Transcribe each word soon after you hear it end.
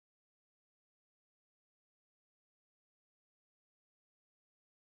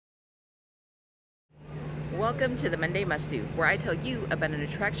welcome to the Monday Must Do, where I tell you about an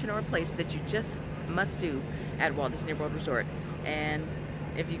attraction or a place that you just must do at Walt Disney World Resort. And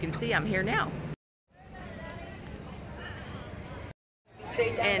if you can see, I'm here now.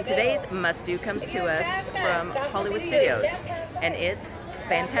 And today's must do comes to us from Hollywood Studios, and it's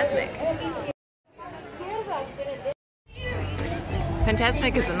Fantasmic.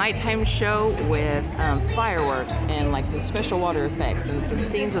 Fantasmic is a nighttime show with fireworks and like some special water effects and some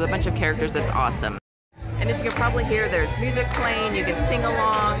scenes with a bunch of characters. That's awesome. And as you can probably hear, there's music playing, you can sing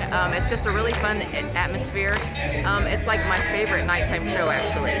along. It's just a really fun atmosphere. It's like my favorite nighttime show,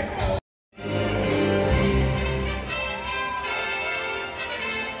 actually.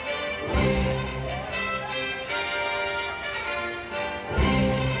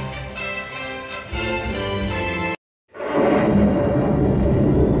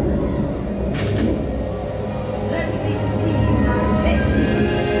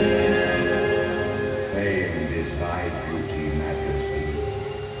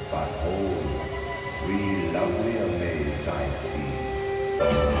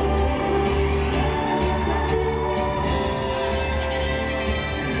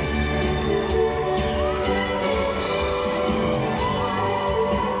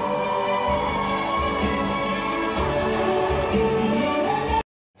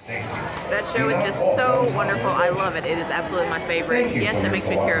 That show is just so wonderful. I love it. It is absolutely my favorite. Yes, it makes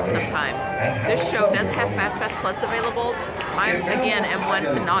me tear up sometimes. This show does have FastPass Plus available. I, again, am one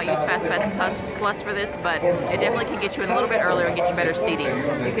to not use FastPass Plus for this, but it definitely can get you in a little bit earlier and get you better seating.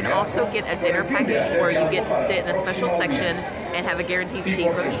 You can also get a dinner package where you get to sit in a special section and have a guaranteed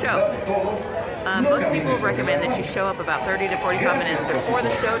seat for the show. Most people recommend that you show up about 30 to 45 minutes before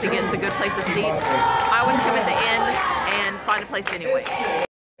the show to get us a good place to seat. I always come at the end and find a place anyway.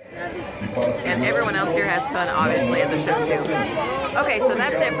 And everyone else here has fun, obviously, at the show too. Okay, so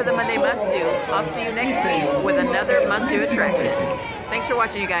that's it for the Monday Must Do. I'll see you next week with another Must Do attraction. Thanks for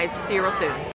watching, you guys. See you real soon.